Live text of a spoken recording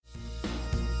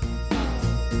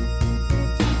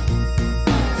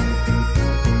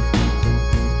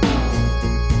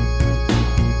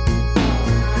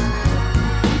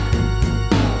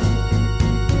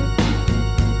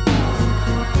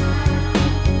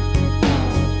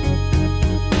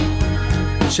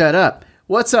shut up.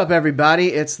 What's up,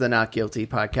 everybody? It's the Not Guilty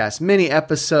Podcast mini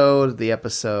episode. The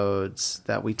episodes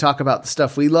that we talk about the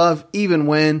stuff we love, even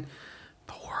when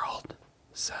the world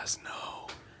says no.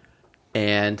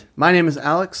 And my name is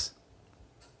Alex.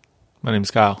 My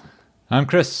name's Kyle. I'm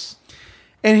Chris.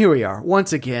 And here we are,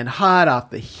 once again, hot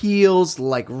off the heels,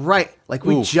 like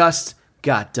we just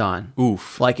got done.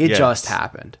 Like it just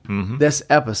happened. Mm-hmm. This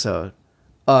episode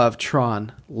of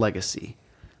Tron Legacy.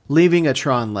 Leaving a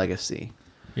Tron legacy.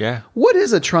 Yeah. What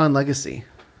is a Tron legacy?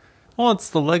 Well, it's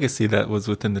the legacy that was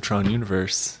within the Tron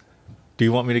universe. Do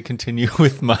you want me to continue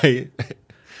with my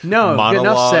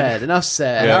monologue? Enough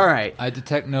said. Yeah. All right. I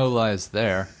detect no lies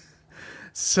there.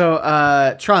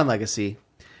 So, Tron Legacy.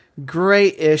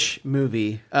 Great-ish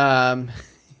movie.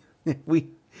 We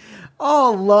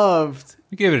all loved.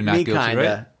 You gave it a not guilty, kinda.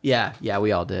 right? Yeah,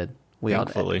 we all did.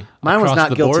 Thankfully. All did. Mine was Across not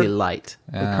the guilty board? light.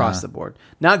 Across the board.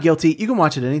 Not guilty. You can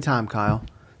watch it anytime, Kyle.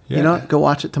 Yeah. You know what? Go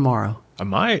watch it tomorrow. I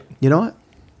might. You know what?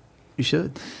 You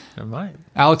should. I might.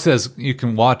 Alex says you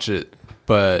can watch it,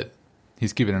 but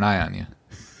he's keeping an eye on you.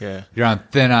 Yeah. You're on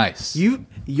thin ice.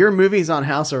 Your movie's on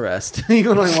house arrest. You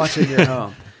can only watch it at your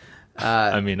home.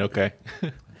 I mean, okay.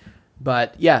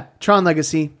 But yeah, Tron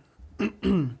Legacy.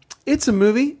 It's a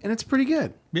movie, and it's pretty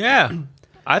good. Yeah.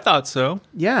 I thought so.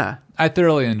 Yeah. I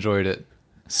thoroughly enjoyed it.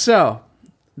 So,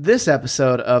 this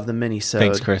episode of the mini-sode,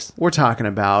 Thanks, Chris. We're talking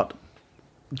about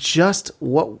just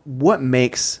what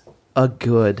makes a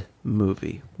good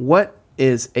movie. What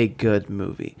is a good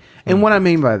movie? And what I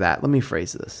mean by that, let me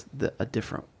phrase this a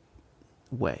different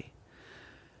way.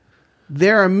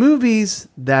 There are movies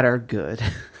that are good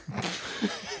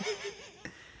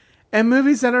and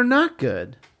movies that are not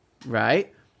good,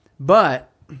 right? But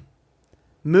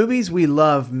movies we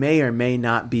love may or may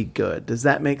not be good. Does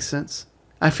that make sense?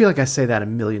 I feel like I say that a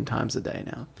million times a day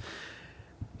now.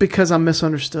 Because I'm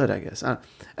misunderstood, I guess.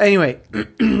 Anyway,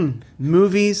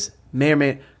 movies may or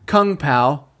may... Kung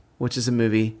Pao, which is a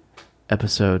movie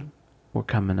episode we're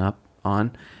coming up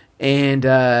on. And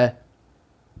I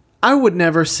would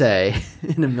never say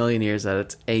in a million years that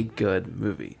it's a good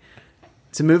movie.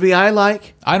 It's a movie I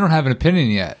like. I don't have an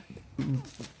opinion yet.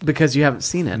 Because you haven't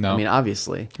seen it. No. I mean,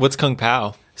 obviously. What's Kung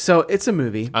Pao? So it's a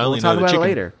movie. We'll talk about it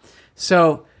later.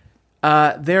 So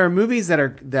there are movies that are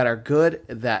good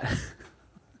that...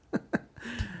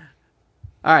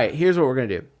 All right, here's what we're going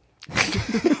to do.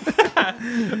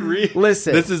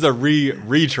 Listen. This is a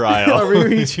retrial. A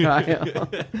retrial.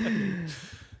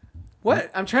 What?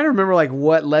 I'm trying to remember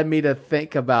what led me to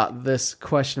think about this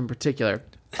question in particular.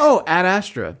 Oh, Ad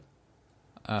Astra.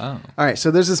 Oh. All right,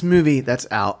 so there's this movie that's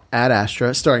out, Ad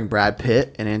Astra, starring Brad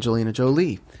Pitt and Angelina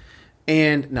Jolie.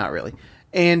 And not really.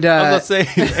 And I'm not saying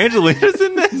Angelina's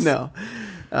in this. No.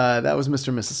 That was Mr.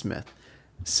 and Mrs. Smith.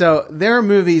 So there are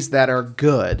movies that are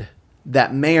good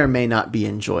that may or may not be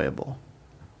enjoyable.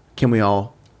 Can we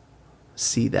all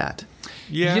see that?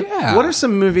 Yeah. What are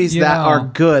some movies that are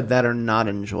good that are not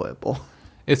enjoyable?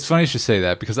 It's funny you should say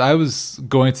that because I was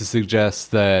going to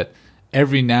suggest that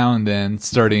every now and then,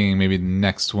 starting maybe the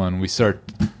next one, we start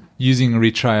using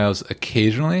retrials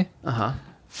occasionally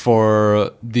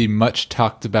for the much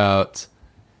talked about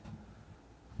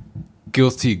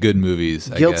guilty good movies.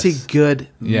 Guilty good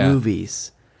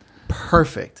movies.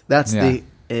 Perfect. That's the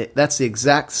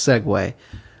exact segue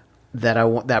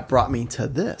that brought me to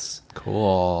this.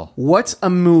 Cool. What's a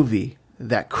movie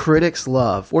that critics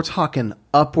love? We're talking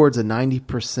upwards of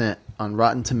 90% on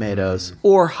Rotten Tomatoes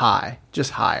or high,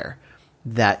 just higher,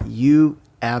 that you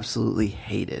absolutely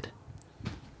hated,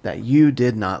 that you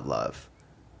did not love.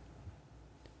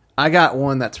 I got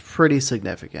one that's pretty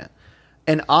significant.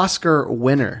 An Oscar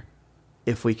winner,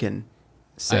 if we can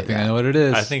say that. I think I know what it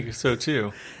is. I think so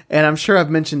too. And I'm sure I've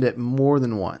mentioned it more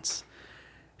than once.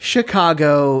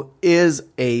 Chicago is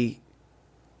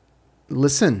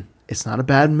listen, it's not a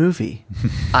bad movie.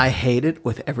 I hate it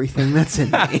with everything that's in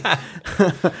me.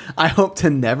 I hope to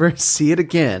never see it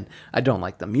again. I don't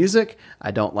like the music.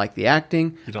 I don't like the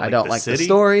acting. I don't like the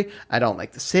story. I don't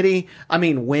like the city. I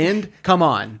mean, wind. Come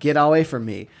on, get away from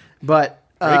me. But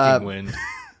Breaking Wind.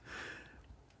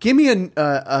 give me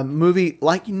a movie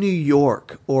like New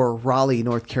York or Raleigh,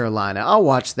 North Carolina. I'll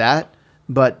watch that.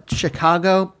 But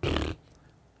Chicago,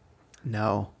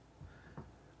 no.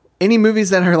 Any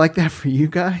movies that are like that for you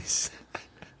guys?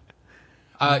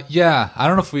 Yeah, I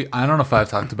don't know if I've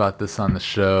talked about this on the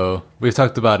show. We've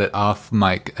talked about it off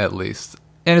mic at least,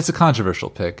 and it's a controversial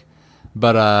pick.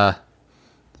 But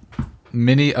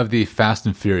many of the Fast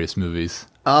and Furious movies.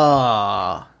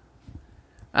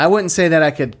 I wouldn't say that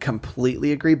I could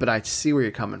completely agree, but I see where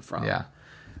you're coming from. Yeah,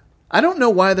 I don't know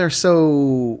why they're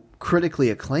so critically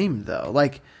acclaimed though.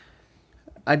 Like,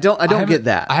 I don't get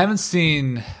that. I haven't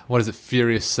seen, what is it,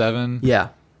 Furious 7? Yeah.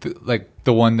 Like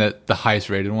the one that the highest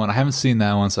rated one. I haven't seen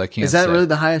that one, so I can't Is that say. really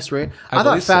the highest rated? I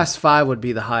thought Fast 5 would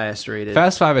be the highest rated.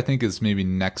 Fast 5, I think, is maybe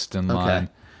next in line.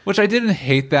 Which I didn't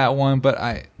hate that one, but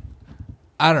I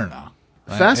don't know.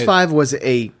 Fast 5 was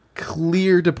a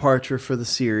clear departure for the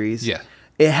series. Yeah.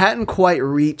 It hadn't quite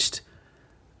reached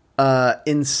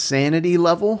insanity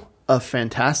level of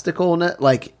fantasticalness.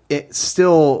 Like, it's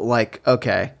still like,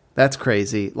 okay, that's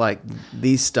crazy. Like,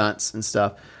 these stunts and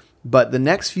stuff. But the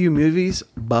next few movies,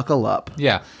 buckle up.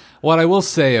 Yeah. What I will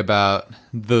say about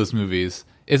those movies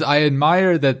is I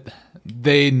admire that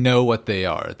they know what they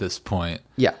are at this point.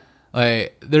 Yeah.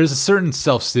 Like, there's a certain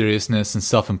self-seriousness and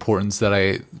self-importance that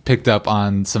I picked up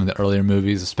on some of the earlier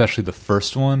movies, especially the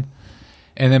first one.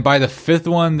 And then by the fifth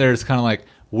one, there's kind of like,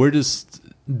 we're just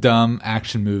dumb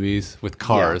action movies with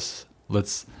cars. Yeah.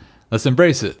 Let's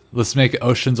embrace it. Let's make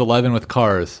Ocean's 11 with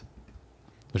cars,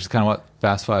 which is kind of what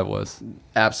Fast 5 was.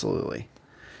 Absolutely.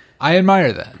 I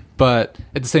admire that. But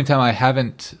at the same time, I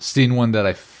haven't seen one that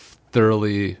I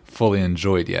thoroughly, fully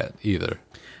enjoyed yet either.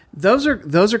 Those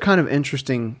are kind of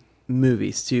interesting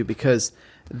movies too, because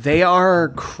they are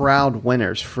crowd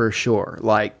winners for sure.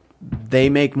 Like, they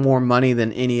make more money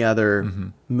than any other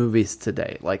movies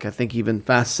today. Like, I think even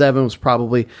Fast 7 was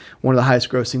probably one of the highest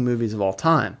grossing movies of all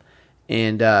time.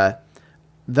 And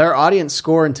their audience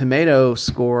score and tomato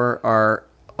score are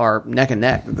neck and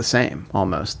neck. They're the same,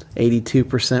 almost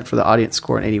 82% for the audience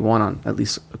score and 81 on, at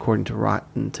least according to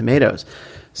Rotten Tomatoes.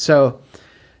 So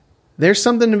there's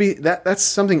something to be that's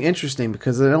something interesting,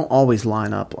 because they don't always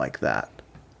line up like that.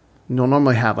 You don't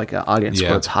normally have like an audience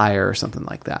score that's higher or something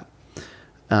like that.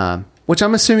 Which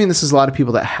I'm assuming this is a lot of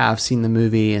people that have seen the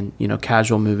movie and,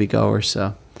 casual moviegoers,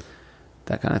 so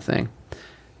that kind of thing.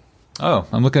 Oh,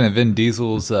 I'm looking at Vin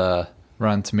Diesel's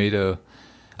Rotten Tomato.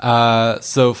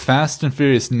 So Fast and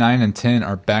Furious 9 and 10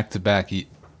 are back-to-back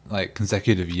like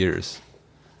consecutive years.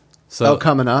 So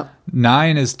coming up?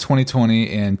 9 is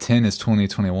 2020 and 10 is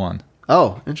 2021.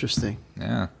 Oh, interesting.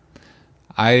 Yeah.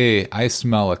 I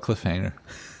smell a cliffhanger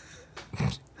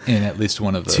in at least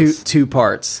one of those. Two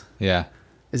parts. Yeah.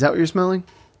 Is that what you're smelling?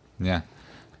 Yeah.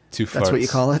 Two farts. That's what you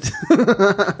call it?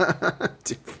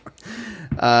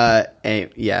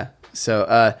 Yeah.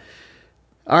 So,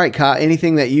 all right, Kyle,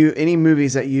 any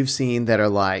movies that you've seen that are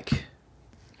like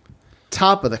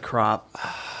top of the crop?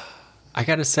 I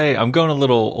gotta say, I'm going a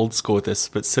little old school with this,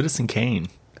 but Citizen Kane.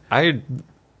 I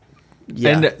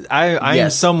am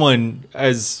someone,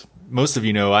 as most of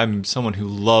you know, I'm someone who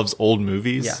loves old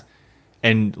movies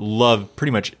and love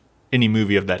pretty much any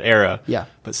movie of that era. Yeah.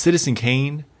 But Citizen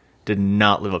Kane did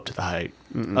not live up to the hype.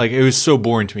 Like, it was so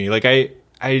boring to me. Like, I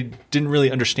didn't really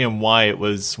understand why it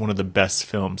was one of the best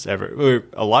films ever. Or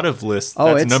a lot of lists,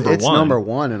 that's number one. It's number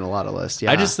one in a lot of lists,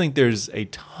 yeah. I just think there's a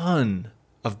ton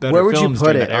of better films. Where would films you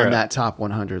put it on that top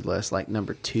 100 list? Like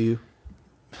number 2?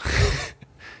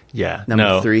 Yeah.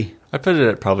 Number 3? I put it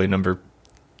at probably number,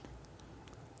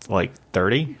 like,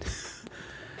 30.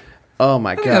 Oh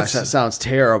my gosh, that sounds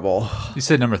terrible. You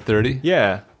said number 30?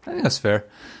 Yeah. I think that's fair.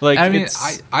 Like, I mean,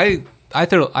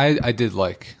 I did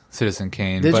like Citizen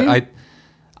Kane, did but you?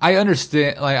 I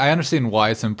understand why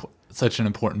it's such an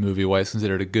important movie, why it's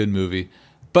considered a good movie,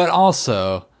 but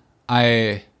also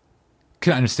I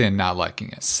can understand not liking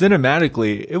it.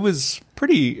 Cinematically, it was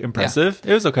pretty impressive. Yeah.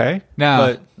 It was okay.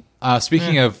 Now,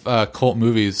 speaking of cult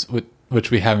movies, which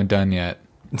we haven't done yet,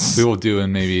 we will do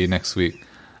in maybe next week.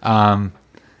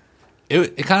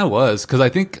 It kind of was, because I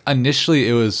think initially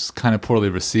it was kind of poorly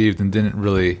received and didn't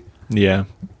really. Yeah.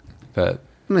 But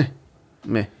meh.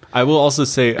 I will also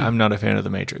say I'm not a fan of The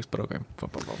Matrix, but okay.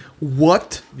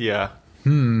 What? Yeah.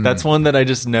 That's one that I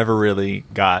just never really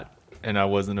got, and I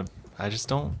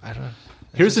don't.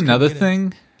 Here's another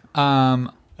thing.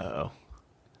 Uh-oh.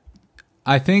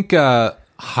 I think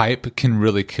hype can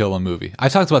really kill a movie. I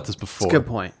talked about this before.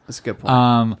 That's a good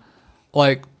point.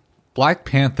 Like Black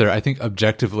Panther, I think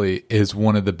objectively is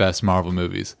one of the best Marvel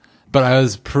movies, but I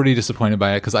was pretty disappointed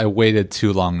by it because I waited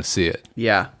too long to see it.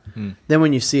 Yeah. Then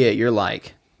when you see it, you're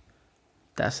like,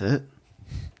 that's it?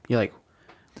 You're like,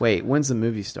 wait, when's the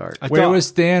movie start? Where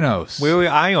was Thanos? Where was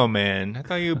Iron Man? I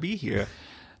thought you'd be here.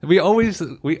 We always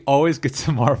get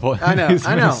to Marvel. I know.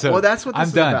 Well, that's what this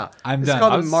is about. I'm it's done.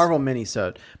 called the Marvel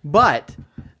Minisode. But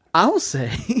I will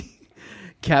say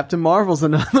Captain Marvel's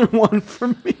another one for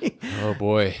me. Oh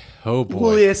boy.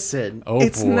 Listen,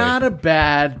 it's not a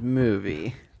bad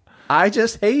movie. I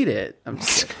just hate it. I'm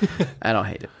just kidding. I don't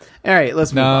hate it. All right,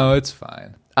 let's move on. No, it's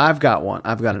fine. I've got one.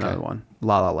 I've got another one.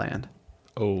 La La Land.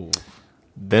 Oh,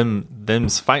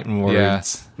 them's fighting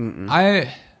words.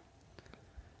 Yeah.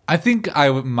 I I think I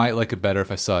might like it better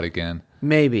if I saw it again.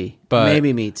 Maybe, But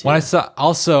maybe me too. When I started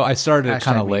it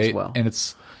kind Hashtag of me as late, well. and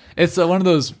it's one of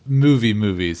those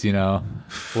movies,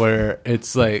 where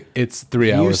it's like it's 3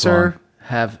 you, hours sir, long.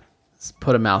 have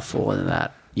put a mouthful into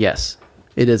that. Yes,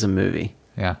 it is a movie.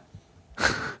 Yeah,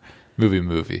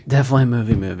 movie. Definitely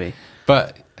a movie.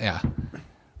 But yeah,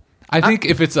 I think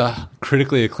if it's a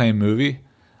critically acclaimed movie,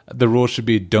 the rule should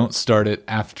be don't start it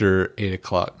after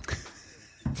 8:00.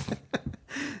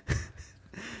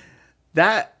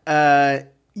 That,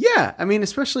 yeah. I mean,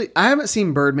 especially I haven't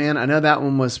seen Birdman. I know that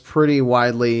one was pretty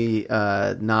widely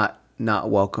not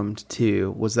welcomed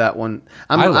too. Was that one?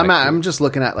 I'm just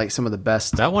looking at like some of the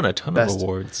best. That won a ton of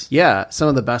awards. Yeah, some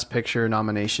of the best picture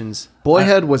nominations.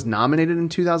 Boyhood was nominated in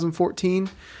 2014.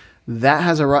 That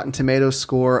has a Rotten Tomatoes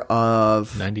score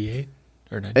of 98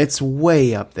 or 90. It's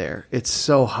way up there. It's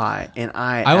so high, and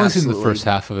I only seen the first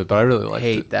half of it, but I really liked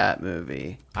hate it. that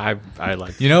movie. I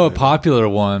like. A popular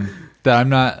one that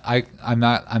I'm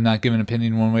not giving an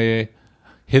opinion one way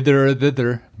hither or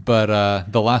thither, but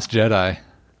The Last Jedi.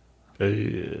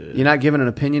 You're not giving an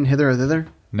opinion hither or thither?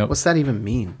 Nope. What's that even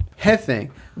mean? Head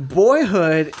thing.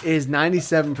 Boyhood is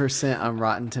 97% on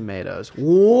Rotten Tomatoes.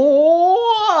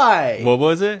 Why? What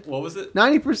was it?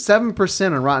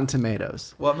 97% on Rotten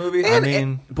Tomatoes. What movie?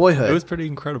 And Boyhood. It was pretty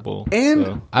incredible. And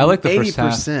so. I like the first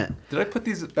 80%. half. Did I put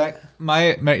these back?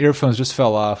 My earphones just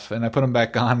fell off, and I put them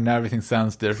back on, and now everything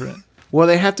sounds different. Well,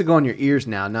 they have to go on your ears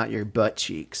now, not your butt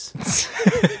cheeks.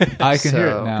 I can hear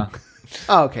it now.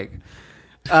 Oh, okay.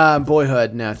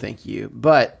 Boyhood, no, thank you.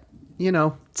 But,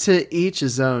 to each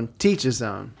his own, teach his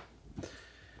own.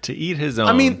 To eat his own.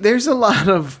 I mean, there's a lot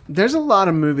of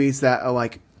movies that are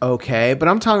like okay, but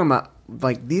I'm talking about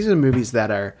like these are movies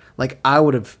that are like I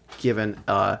would have given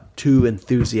 2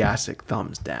 enthusiastic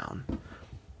thumbs down.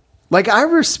 Like I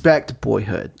respect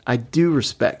Boyhood. I do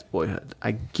respect Boyhood.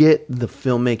 I get the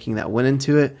filmmaking that went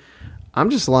into it. I'm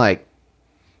just like,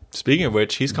 speaking of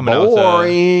which, he's coming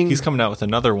boring. he's coming out with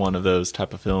another one of those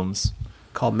type of films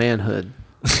called Manhood.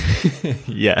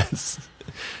 Yes,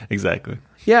 exactly.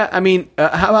 Yeah, I mean,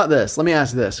 how about this? Let me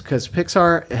ask this, because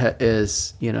Pixar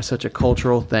is, such a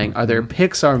cultural thing. Are there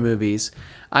Pixar movies,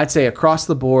 I'd say across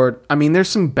the board, I mean, there's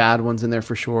some bad ones in there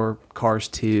for sure, Cars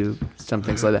 2, some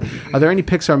things like that. Are there any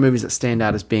Pixar movies that stand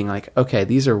out as being like, okay,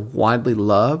 these are widely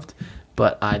loved,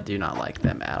 but I do not like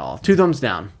them at all? 2 thumbs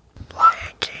down.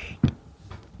 Lion King.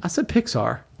 I said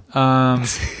Pixar.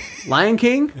 Lion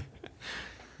King?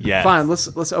 Yeah. Fine, let's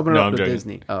open it up I'm to joking.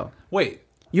 Disney. Oh. Wait.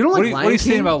 You don't like Lion King? What are you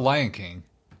saying about Lion King?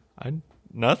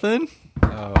 Nothing.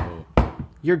 Oh.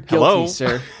 You're guilty, Hello?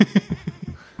 sir.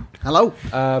 Hello.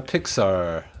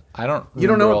 Pixar. You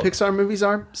don't know what Pixar movies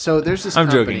are? So there's this I'm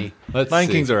company. joking. Lion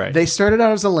King's alright. They started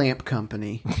out as a lamp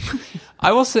company.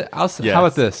 I'll say Yes. How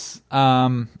about this?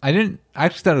 I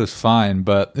actually thought it was fine,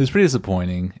 but it was pretty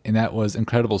disappointing, and that was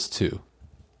Incredibles 2.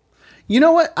 You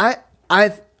know what? I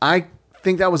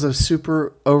think that was a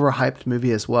super overhyped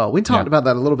movie as well. We talked about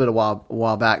that a little bit a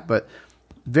while back, but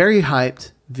very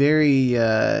hyped, very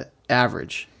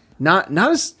average. Not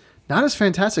as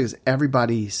fantastic as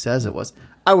everybody says it was.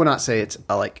 I would not say it's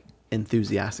a like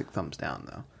enthusiastic thumbs down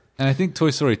though. And I think Toy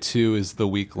Story 2 is the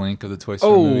weak link of the Toy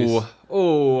Story movies.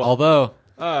 Although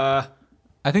I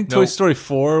think Toy Story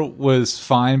 4 was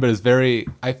fine, but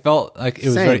I felt like it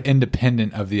was very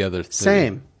independent of the other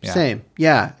three. Same.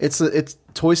 Yeah, it's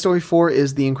Toy Story 4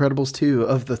 is the Incredibles 2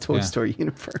 of the Toy Story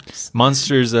universe.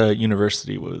 Monsters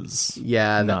University was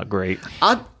not great.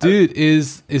 Dude,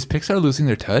 is Pixar losing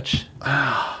their touch?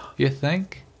 You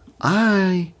think?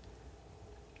 I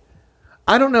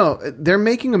don't know. They're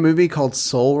making a movie called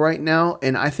Soul right now,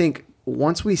 and I think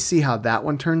once we see how that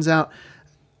one turns out,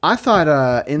 I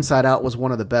thought Inside Out was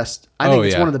one of the best. I think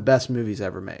it's one of the best movies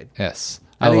ever made. Yes.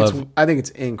 I think it's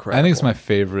incredible. I think it's my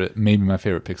favorite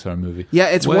Pixar movie. Yeah,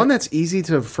 it's one that's easy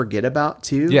to forget about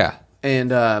too. Yeah. And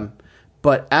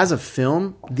but as a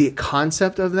film, the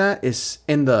concept of that is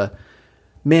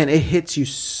it hits you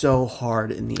so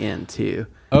hard in the end too.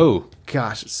 Oh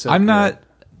gosh, it's so I'm good. not.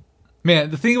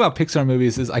 Man, the thing about Pixar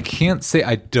movies is I can't say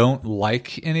I don't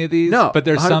like any of these. No, but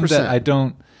there's 100%. some that I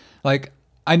don't like.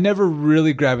 I never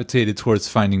really gravitated towards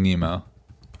Finding Nemo.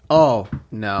 Oh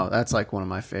no, that's like one of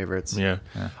my favorites. Yeah.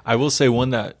 I will say one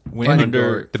that went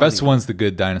under. The best one's The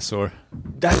Good Dinosaur.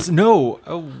 That's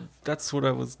what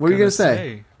I was. What were you gonna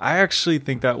say? I actually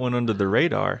think that went under the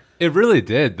radar. It really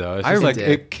did, though. It's just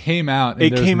it came out.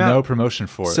 And there was no promotion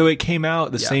for it. So it came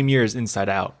out the same year as Inside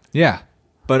Out. Yeah.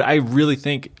 But I really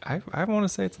think I want to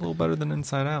say it's a little better than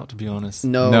Inside Out, to be honest.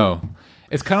 No.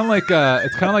 It's kind of like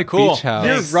Cool. Beach House.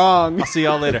 You're wrong. I'll see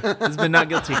y'all later. This has been Not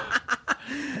Guilty.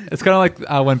 It's kind of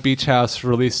like when Beach House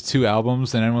released 2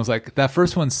 albums, and everyone was like, "That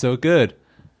first one's so good."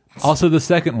 Also, the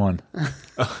second one.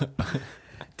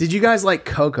 Did you guys like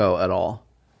Coco at all?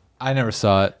 I never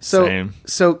saw it. Same.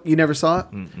 So you never saw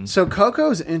it? Mm-mm. So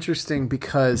Coco is interesting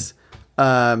because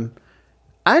I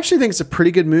actually think it's a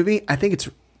pretty good movie. I think it's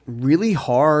really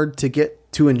hard to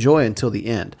get to enjoy until the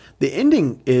end. The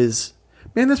ending is,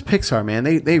 man, that's Pixar, man.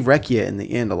 They wreck you in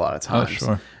the end a lot of times. Oh,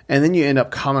 sure. And then you end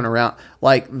up coming around.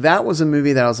 Like, that was a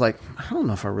movie that I was like, I don't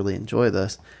know if I really enjoy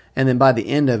this. And then by the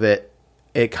end of it,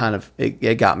 it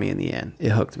got me in the end.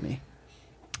 It hooked me.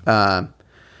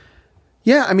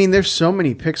 Yeah, I mean, there's so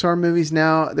many Pixar movies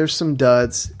now. There's some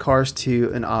duds. Cars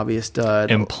 2, an obvious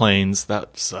dud. And Planes,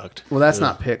 that sucked. Well, that's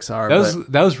not Pixar.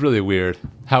 That was really weird.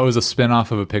 How it was a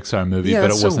spin-off of a Pixar movie,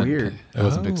 but it wasn't. Weird. It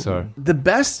wasn't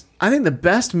Pixar. I think the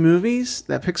best movies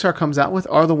that Pixar comes out with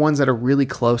are the ones that are really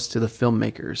close to the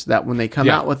filmmakers. That when they come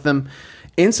out with them,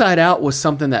 Inside Out was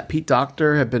something that Pete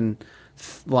Docter had been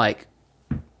like.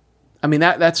 I mean,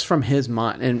 that's from his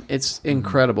mind, and it's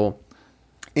incredible.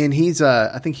 And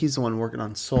I think he's the one working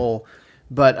on Soul.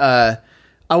 But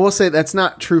I will say that's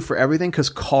not true for everything, because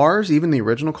Cars, even the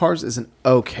original Cars, is an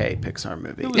okay Pixar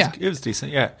movie. It was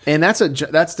decent, yeah. And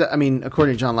I mean,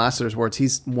 according to John Lasseter's words,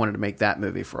 he's wanted to make that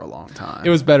movie for a long time. It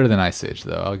was better than Ice Age,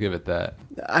 though. I'll give it that.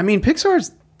 I mean,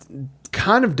 Pixar's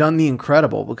kind of done the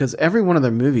incredible, because every one of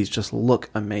their movies just look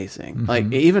amazing. Mm-hmm.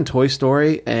 Like, even Toy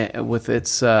Story, with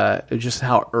its just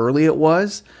how early it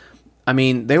was. I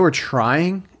mean, they were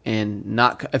trying. And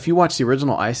if you watch the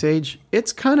original Ice Age,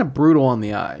 it's kind of brutal on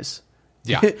the eyes.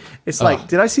 Yeah. It's like,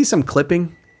 did I see some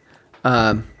clipping?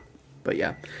 But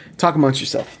yeah, talk amongst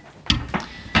yourself.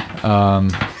 How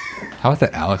about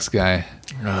that Alex guy?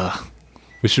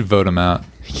 We should vote him out.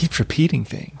 He keeps repeating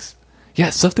things. Yeah,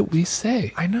 stuff that we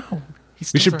say. I know.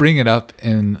 We should bring it up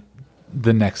in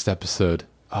the next episode.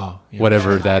 Oh, yeah.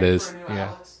 Whatever that is.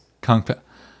 Yeah.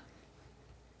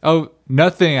 Oh,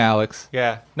 nothing, Alex.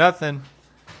 Yeah, nothing.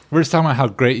 We're just talking about how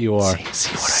great you are.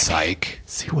 See what Psych. I mean?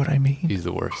 See what I mean? He's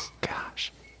the worst.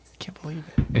 Gosh, I can't believe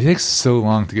it. It takes so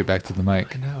long to get back to the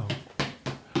mic. I know.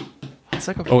 It's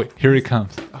like oh wait, here he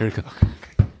comes. Here he comes.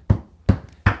 Okay.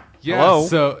 Yeah. Hello?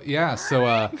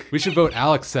 So we should vote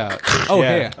Alex out. Oh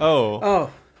yeah. Hey.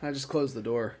 Oh, I just closed the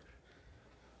door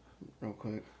real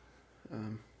quick.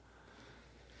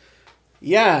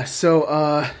 Yeah.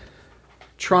 So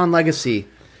Tron Legacy.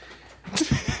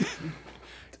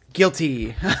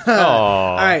 Guilty.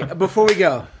 All right. Before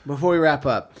we wrap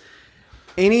up,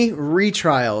 any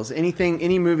retrials,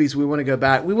 any movies we want to go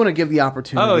back, we want to give the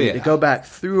opportunity to go back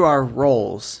through our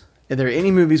roles. If there are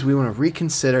any movies we want to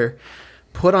reconsider,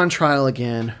 put on trial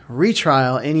again,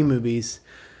 retrial any movies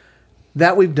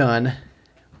that we've done.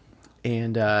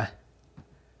 And,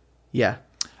 yeah.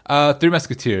 Three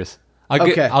Musketeers.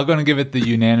 I'll go and give it the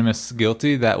unanimous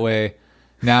guilty. That way,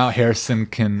 now Harrison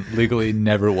can legally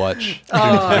never watch.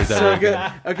 Oh, so good.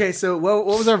 Okay, so what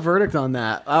was our verdict on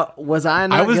that? Was I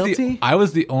not guilty? I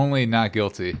was the only not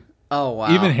guilty. Oh,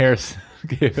 wow. Even Harrison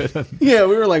gave it. Yeah,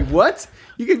 we were like, what?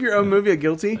 You give your own movie a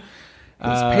guilty?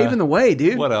 It's paving the way,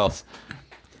 dude. What else?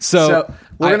 So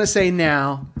we're going to say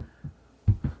now,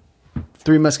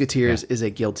 Three Musketeers is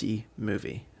a guilty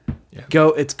movie. Yeah.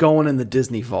 It's going in the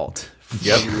Disney vault.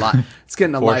 Yep. It's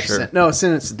getting a life sentence. No, a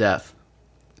sentence to death.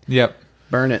 Yep.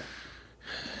 Burn it.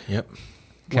 Yep.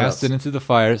 Cast it into the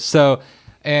fire. So,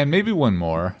 and maybe one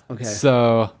more. Okay.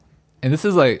 So, and this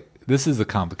is a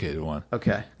complicated one.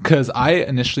 Okay. Because I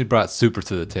initially brought Super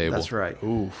to the table. That's right.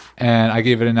 Oof. And I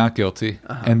gave it a not guilty.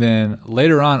 Uh-huh. And then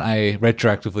later on, I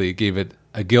retroactively gave it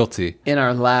a guilty. In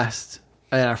our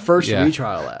first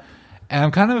retrial app. And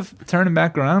I'm kind of turning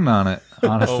back around on it,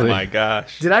 honestly. Oh my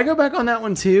gosh. Did I go back on that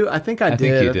one too? I think I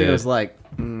did. I think it was like...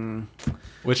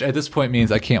 Which at this point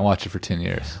means I can't watch it for 10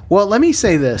 years. Well, let me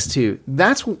say this too.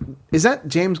 Is that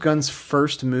James Gunn's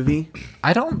first movie?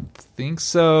 I don't think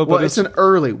so. But Well, it's an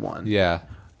early one. Yeah.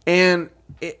 And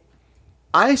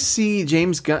I see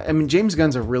James Gunn. I mean, James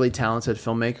Gunn's a really talented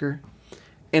filmmaker,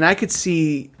 and I could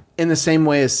see in the same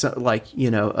way as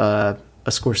a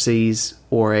Scorsese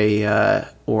or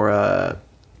a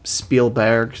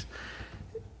Spielberg,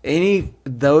 any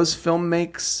those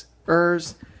filmmakers,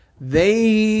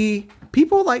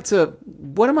 people like to.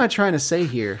 What am I trying to say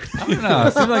here? I don't know.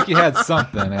 It seemed like you had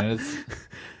something, and it's.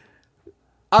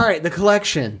 All right, the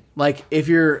collection. Like, if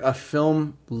you're a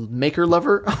filmmaker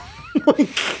lover, oh my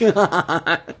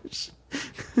gosh.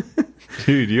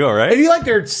 Dude, you all right? If you like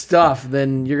their stuff,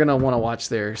 then you're going to want to watch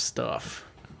their stuff.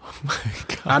 Oh my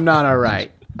God. I'm not all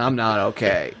right. I'm not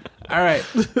okay. All right.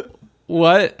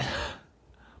 What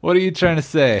What are you trying to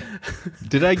say?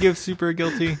 Did I give Super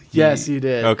guilty? Yes, you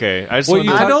did. Okay. I just Well,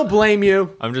 wanted I to- don't blame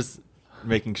you. I'm just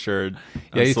making sure.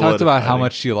 Yeah, you talked about how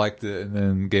much you liked it and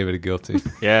then gave it a guilty.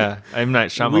 Yeah, I'm not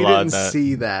Shyamalan. We didn't that.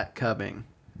 see that coming.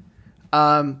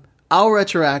 I'll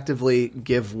retroactively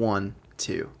give 1,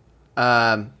 2.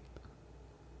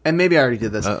 And maybe I already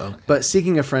did this. But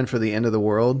Seeking a Friend for the End of the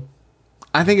World,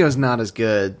 I think it was not as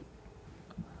good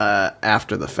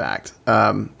after the fact.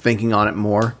 Thinking on it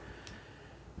more.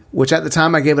 Which at the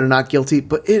time I gave it a not guilty,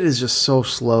 but it is just so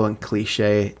slow and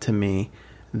cliche to me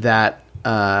that,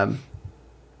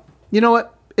 you know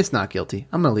what? It's not guilty.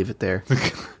 I'm going to leave it there.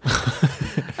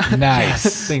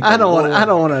 Nice. I don't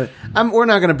want to. We're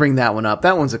not going to bring that one up.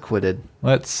 That one's acquitted.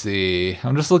 Let's see.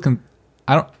 I'm just looking.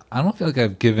 I don't feel like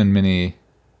I've given many.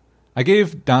 I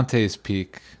gave Dante's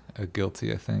Peak a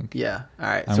guilty, I think. Yeah. All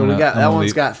right. I'm So gonna- we got I'm that gonna one's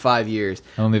leave- got 5 years.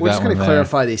 I'm gonna leave We're that just going one to there.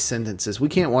 clarify these sentences. We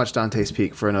can't watch Dante's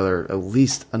Peak for at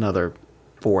least another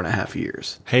 4.5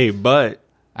 years. Hey, but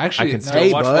Actually, I can no, still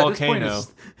Hey, watch bud. Volcano.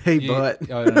 Hey, You- but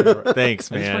oh, no.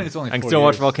 Thanks, At this point, man. it's only I can 4 still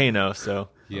watch years. Volcano. So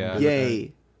Yeah.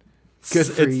 yay! Good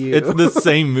for it's, you. It's the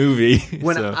same movie.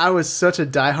 When so. I was such a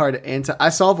diehard anti, I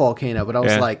saw Volcano, but I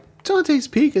was Yeah. like, Dante's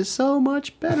Peak is so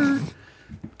much better.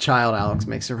 Child Alex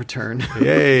makes a return.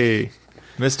 Yay,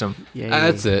 missed him. Yay.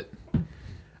 That's it.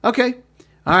 Okay.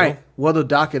 All right. Well, the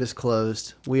docket is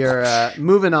closed. We are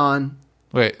moving on.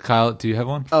 Wait, Kyle, do you have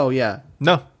one? Oh, yeah.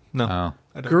 No. Oh.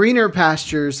 Greener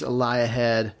pastures lie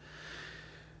ahead.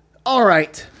 All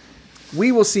right.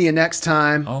 We will see you next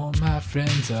time. All my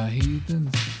friends are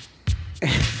heathens.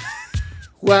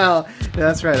 Well,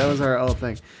 that's right. That was our old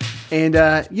thing. And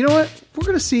you know what? We're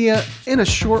going to see you in a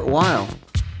short while.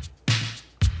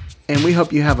 And we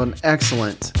hope you have an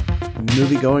excellent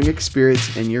movie-going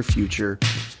experience in your future.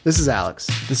 This is Alex.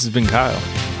 This has been Kyle.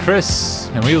 Chris,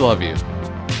 and we love you.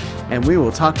 And we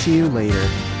will talk to you later.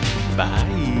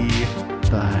 Bye.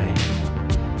 Bye.